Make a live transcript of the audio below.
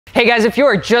Hey guys, if you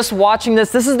are just watching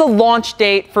this is the launch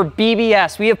date for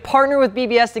BBS. We have partnered with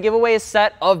BBS to give away a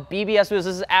set of BBS wheels.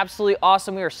 This is absolutely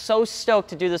awesome. We are so stoked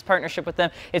to do this partnership with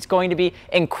them. It's going to be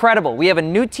incredible. We have a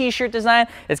new t-shirt design.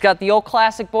 It's got the old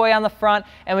classic boy on the front,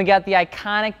 and we got the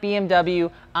iconic BMW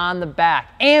on the back.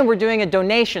 And we're doing a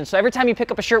donation. So every time you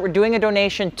pick up a shirt, we're doing a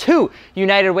donation to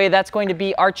United Way. That's going to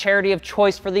be our charity of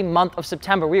choice for the month of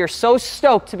September. We are so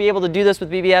stoked to be able to do this with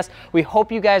BBS. We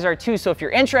hope you guys are too. So if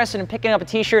you're interested in picking up a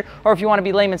t-shirt, or if you want to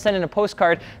be lame and send in a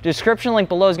postcard, the description link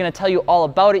below is going to tell you all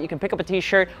about it. You can pick up a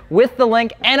t-shirt with the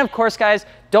link. And of course, guys,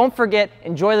 don't forget,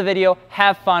 enjoy the video,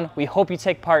 have fun. We hope you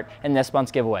take part in this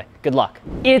month's giveaway. Good luck.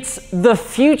 It's the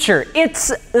future. It's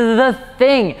the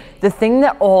thing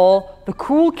that all the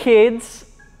cool kids,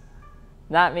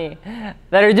 not me,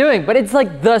 that are doing, but it's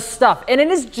like the stuff. And it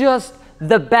is just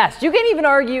the best. You can't even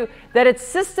argue that it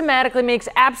systematically makes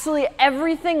absolutely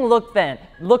everything look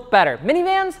better.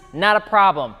 Minivans, not a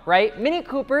problem, right? Mini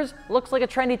Coopers looks like a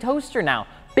trendy toaster now.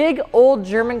 Big old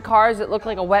German cars that look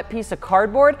like a wet piece of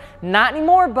cardboard, not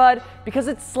anymore, bud, because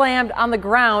it's slammed on the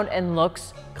ground and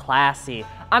looks classy.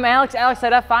 I'm Alex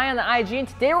at FI on the IG, and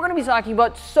today we're going to be talking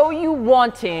about so you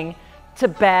wanting to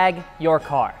bag your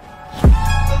car.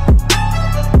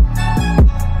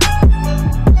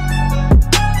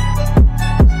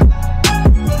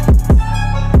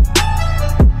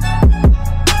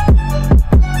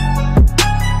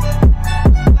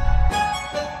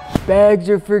 Bags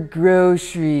are for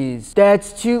groceries.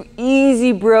 That's too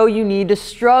easy, bro. You need to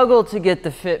struggle to get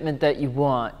the fitment that you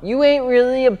want. You ain't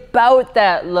really about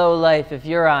that low life if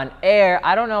you're on air.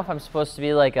 I don't know if I'm supposed to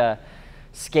be like a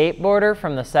skateboarder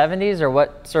from the 70s or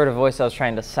what sort of voice I was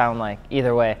trying to sound like.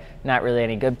 Either way, not really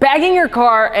any good. Bagging your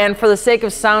car, and for the sake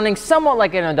of sounding somewhat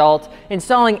like an adult,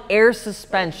 installing air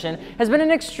suspension has been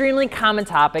an extremely common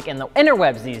topic in the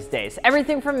interwebs these days.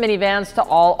 Everything from minivans to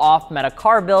all off-meta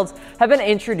car builds have been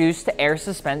introduced to air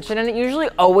suspension, and it usually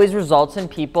always results in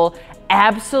people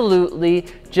absolutely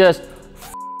just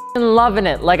loving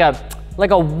it, like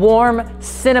a warm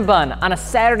Cinnabon on a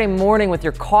Saturday morning with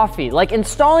your coffee. Like,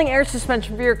 installing air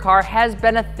suspension for your car has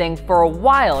been a thing for a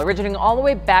while, originating all the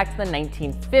way back to the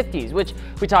 1950s, which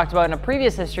we talked about in a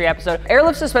previous history episode.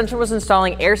 Airlift suspension was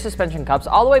installing air suspension cups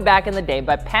all the way back in the day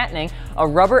by patenting a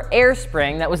rubber air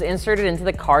spring that was inserted into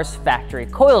the car's factory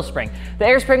coil spring. The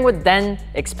air spring would then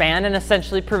expand and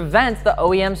essentially prevent the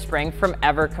OEM spring from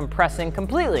ever compressing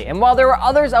completely. And while there were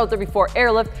others out there before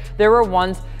airlift, there were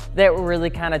ones that really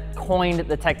kind of coined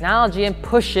the technology and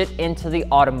push it into the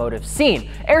automotive scene.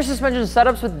 Air suspension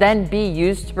setups would then be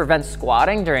used to prevent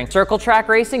squatting during circle track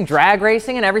racing, drag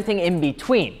racing, and everything in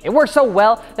between. It worked so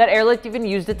well that Airlift even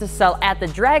used it to sell at the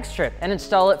drag strip and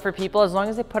install it for people as long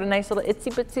as they put a nice little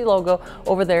itsy bitsy logo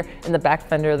over there in the back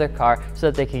fender of their car so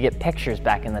that they could get pictures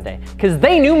back in the day, because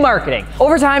they knew marketing.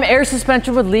 Over time, air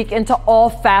suspension would leak into all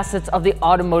facets of the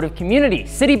automotive community.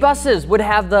 City buses would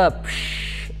have the psh.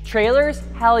 Trailers,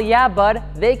 hell yeah, bud,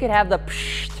 they could have the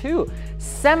psh too.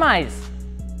 Semis,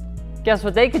 guess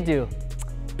what they could do?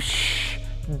 Psh.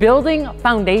 Building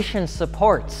foundation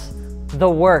supports, the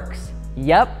works.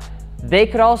 Yep, they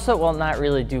could also, well, not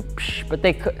really do psh, but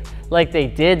they could, like they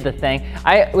did the thing.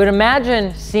 I would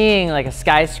imagine seeing like a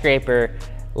skyscraper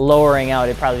lowering out,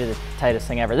 it'd probably be the tightest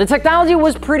thing ever. The technology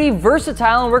was pretty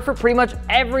versatile and worked for pretty much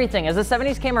everything. As the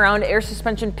 70s came around, air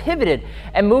suspension pivoted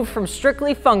and moved from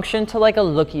strictly function to like a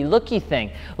looky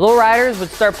thing. Lowriders would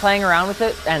start playing around with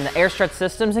it and the air strut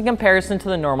systems in comparison to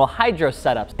the normal hydro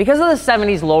setups. Because of the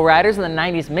 70s lowriders and the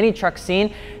 90s mini truck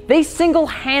scene, they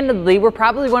single-handedly were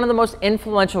probably one of the most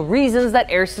influential reasons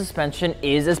that air suspension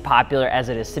is as popular as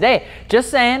it is today. Just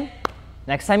saying.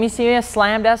 Next time you see a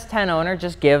slammed S10 owner,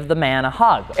 just give the man a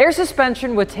hug. Air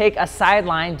suspension would take a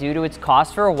sideline due to its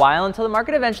cost for a while until the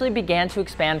market eventually began to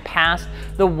expand past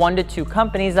the 1 to 2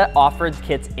 companies that offered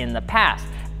kits in the past.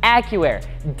 Accuair,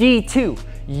 D2,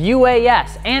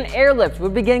 UAS, and Airlift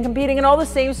would begin competing in all the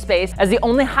same space as the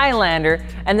only Highlander,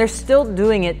 and they're still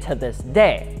doing it to this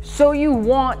day. So you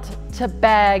want to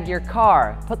bag your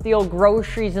car, put the old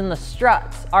groceries in the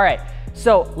struts. All right,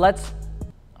 so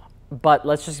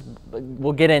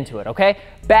we'll get into it, okay?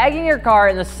 Bagging your car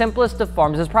in the simplest of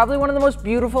forms is probably one of the most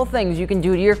beautiful things you can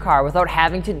do to your car without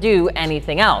having to do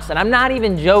anything else. And I'm not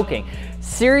even joking.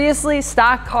 Seriously,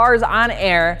 stock cars on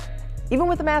air, even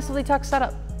with a massively tucked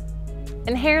setup,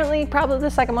 inherently probably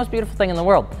the second most beautiful thing in the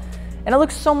world. And it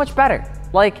looks so much better.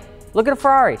 Like, look at a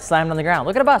Ferrari slammed on the ground.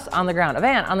 Look at a bus on the ground, a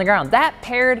van on the ground. That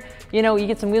paired, you know, you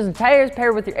get some wheels and tires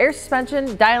paired with your air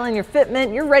suspension, dial in your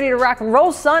fitment, you're ready to rock and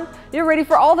roll, son. You're ready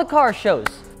for all the car shows.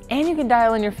 and you can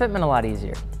dial in your fitment a lot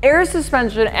easier. Air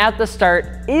suspension at the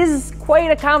start is quite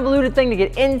a convoluted thing to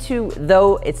get into,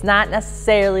 though it's not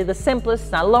necessarily the simplest.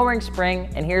 It's not a lowering spring,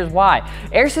 and here's why.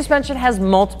 Air suspension has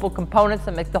multiple components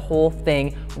that make the whole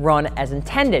thing run as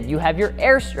intended. You have your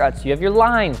air struts, you have your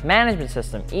lines, management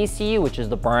system, ECU, which is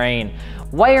the brain,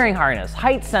 wiring harness,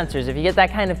 height sensors if you get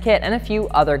that kind of kit, and a few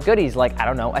other goodies like, I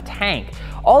don't know, a tank.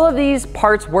 All of these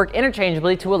parts work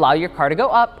interchangeably to allow your car to go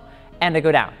up and to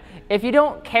go down. If you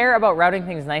don't care about routing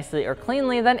things nicely or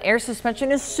cleanly, then air suspension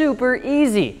is super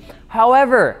easy.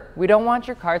 However, we don't want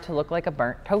your car to look like a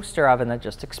burnt toaster oven that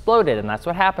just exploded, and that's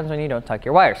what happens when you don't tuck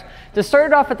your wires. To start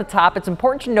it off at the top, it's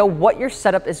important to know what your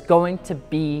setup is going to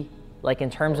be like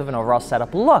in terms of an overall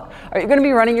setup look. Are you gonna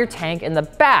be running your tank in the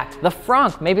back, the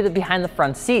front, maybe behind the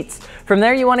front seats? From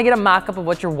there, you wanna get a mock-up of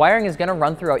what your wiring is gonna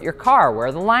run throughout your car,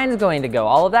 where the line's going to go,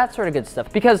 all of that sort of good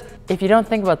stuff. Because if you don't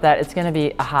think about that, it's gonna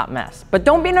be a hot mess. But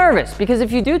don't be nervous, because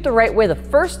if you do it the right way the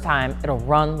first time, it'll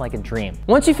run like a dream.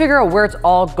 Once you figure out where it's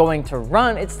all going to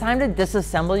run, it's time to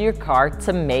disassemble your car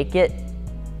to make it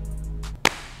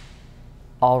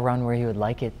all run where you would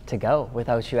like it to go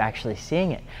without you actually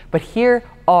seeing it. But here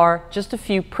are just a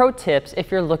few pro tips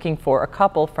if you're looking for a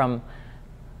couple from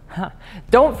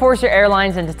Don't force your air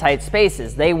lines into tight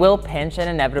spaces. They will pinch and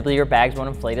inevitably your bags won't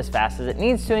inflate as fast as it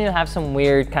needs to, and you'll have some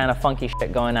weird kind of funky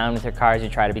shit going on with your car as you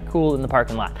try to be cool in the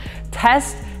parking lot.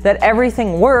 Test that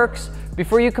everything works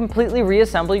before you completely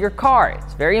reassemble your car.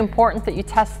 It's very important that you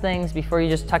test things before you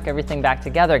just tuck everything back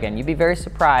together again. You'd be very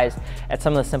surprised at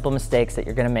some of the simple mistakes that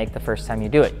you're gonna make the first time you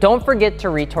do it. Don't forget to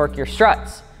retorque your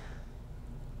struts.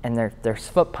 And they're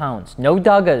foot-pounds, no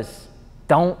duggas.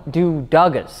 Don't do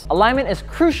duggas. Alignment is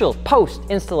crucial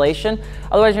post-installation,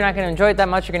 otherwise you're not gonna enjoy it that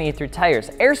much, you're gonna eat through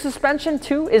tires. Air suspension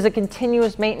too is a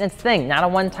continuous maintenance thing, not a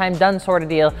one-time done sort of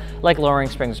deal like lowering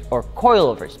springs or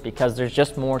coilovers, because there's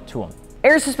just more to them.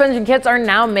 Air suspension kits are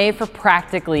now made for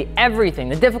practically everything.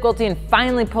 The difficulty in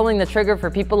finally pulling the trigger for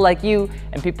people like you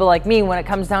and people like me when it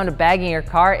comes down to bagging your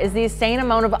car is the insane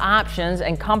amount of options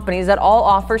and companies that all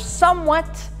offer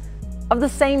somewhat of the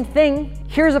same thing.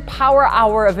 Here's a power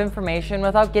hour of information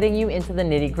without getting you into the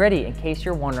nitty-gritty in case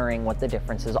you're wondering what the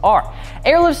differences are.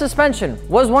 Airlift Suspension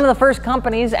was one of the first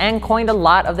companies and coined a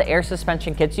lot of the air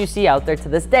suspension kits you see out there to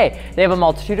this day. They have a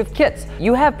multitude of kits.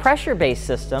 You have pressure-based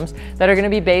systems that are gonna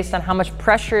be based on how much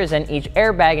pressure is in each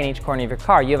airbag in each corner of your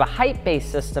car. You have a height-based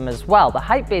system as well. The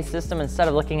height-based system, instead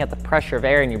of looking at the pressure of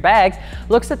air in your bags,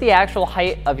 looks at the actual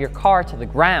height of your car to the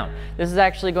ground. This is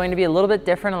actually going to be a little bit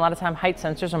different. A lot of time height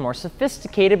sensors are more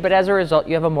sophisticated, but as a result,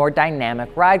 you have a more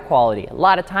dynamic ride quality. A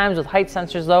lot of times with height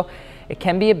sensors though, it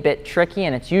can be a bit tricky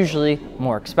and it's usually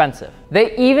more expensive.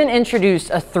 They even introduced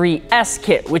a 3S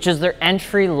kit, which is their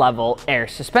entry-level air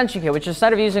suspension kit, which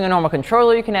instead of using a normal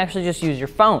controller, you can actually just use your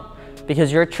phone.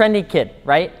 Because you're a trendy kid,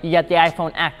 right? You got the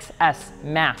iPhone XS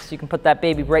Max. You can put that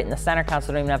baby right in the center console,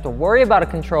 so you don't even have to worry about a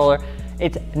controller.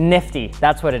 It's nifty,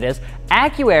 that's what it is.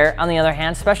 Accuair, on the other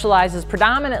hand, specializes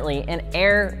predominantly in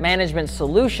air management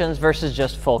solutions versus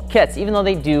just full kits, even though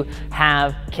they do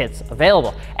have kits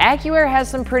available. Accuair has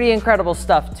some pretty incredible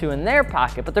stuff too in their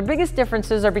pocket, but their biggest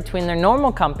differences are between their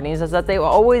normal companies is that they've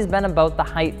always been about the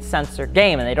height sensor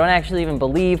game, and they don't actually even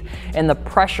believe in the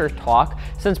pressure talk,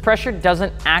 since pressure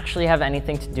doesn't actually have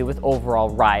anything to do with overall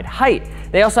ride height.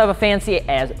 They also have a fancy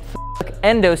as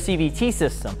endo CVT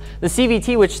system. The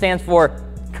CVT, which stands for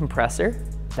compressor,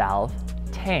 valve,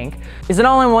 tank, is an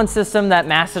all-in-one system that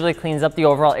massively cleans up the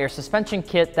overall air suspension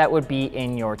kit that would be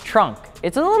in your trunk.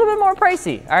 It's a little bit more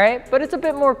pricey, all right, but it's a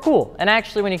bit more cool. And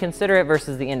actually, when you consider it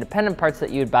versus the independent parts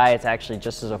that you'd buy, it's actually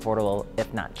just as affordable,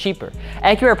 if not cheaper.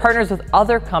 Accuair partners with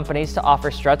other companies to offer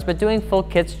struts, but doing full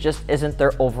kits just isn't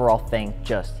their overall thing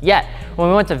just yet. When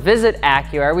we went to visit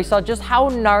Accuair, we saw just how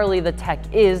gnarly the tech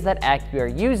is that Accuair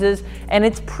uses, and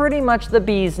it's pretty much the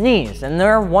bee's knees. And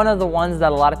they're one of the ones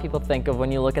that a lot of people think of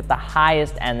when you look at the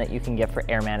highest end that you can get for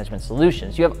air management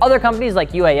solutions. You have other companies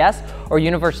like UAS or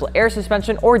Universal Air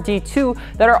Suspension or D2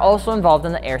 that are also involved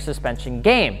in the air suspension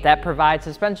game that provide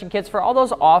suspension kits for all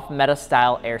those off-meta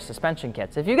style air suspension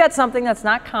kits. If you got something that's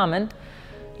not common,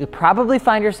 you'll probably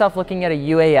find yourself looking at a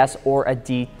UAS or a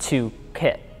D2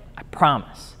 kit, I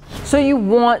promise. So you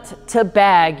want to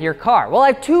bag your car. Well,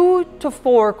 I have 2 to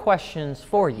 4 questions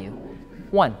for you.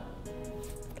 1,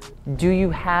 do you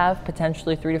have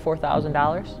potentially $3,000 to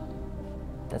 $4,000?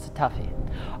 That's a toughie.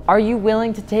 Are you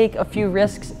willing to take a few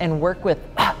risks and work with,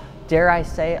 dare I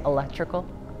say, electrical?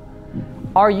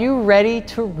 Are you ready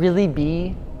to really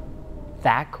be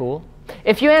that cool?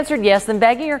 If you answered yes, then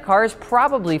bagging your car is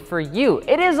probably for you.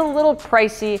 It is a little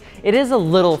pricey, it is a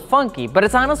little funky, but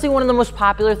it's honestly one of the most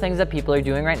popular things that people are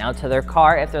doing right now to their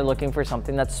car if they're looking for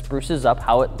something that spruces up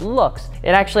how it looks. It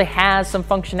actually has some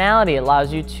functionality. It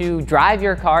allows you to drive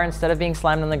your car instead of being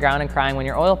slammed on the ground and crying when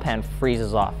your oil pan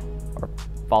freezes off or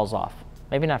falls off.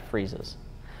 Maybe not freezes.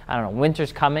 I don't know,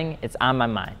 winter's coming, it's on my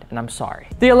mind, and I'm sorry.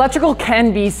 The electrical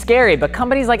can be scary, but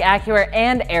companies like Accuair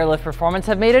and Airlift Performance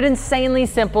have made it insanely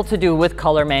simple to do with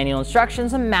color manual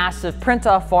instructions and massive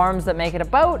print-off forms that make it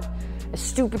about as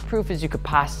stupid-proof as you could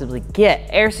possibly get.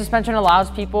 Air suspension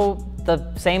allows people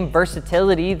the same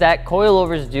versatility that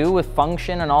coilovers do with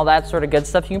function and all that sort of good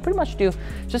stuff. You can pretty much do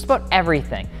just about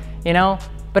everything, you know?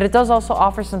 But it does also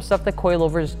offer some stuff that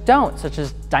coilovers don't, such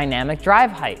as dynamic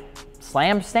drive height,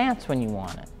 slam stance when you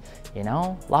want it. You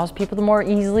know, allows people to more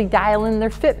easily dial in their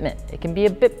fitment. It can be a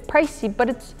bit pricey, but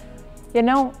it's, you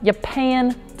know, you're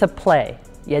paying to play.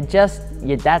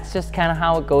 That's just kind of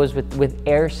how it goes with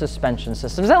air suspension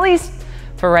systems, at least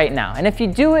for right now. And if you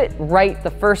do it right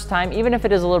the first time, even if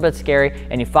it is a little bit scary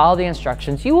and you follow the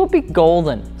instructions, you will be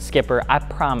golden, Skipper, I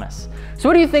promise. So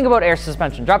what do you think about air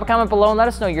suspension? Drop a comment below and let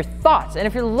us know your thoughts. And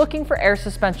if you're looking for air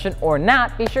suspension or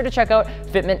not, be sure to check out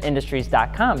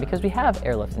fitmentindustries.com because we have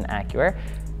Airlift and Accuair.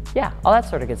 Yeah, all that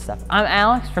sort of good stuff. I'm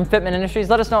Alex from Fitment Industries.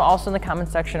 Let us know also in the comment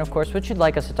section, of course, what you'd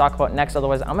like us to talk about next.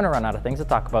 Otherwise, I'm gonna run out of things to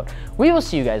talk about. We will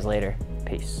see you guys later.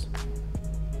 Peace.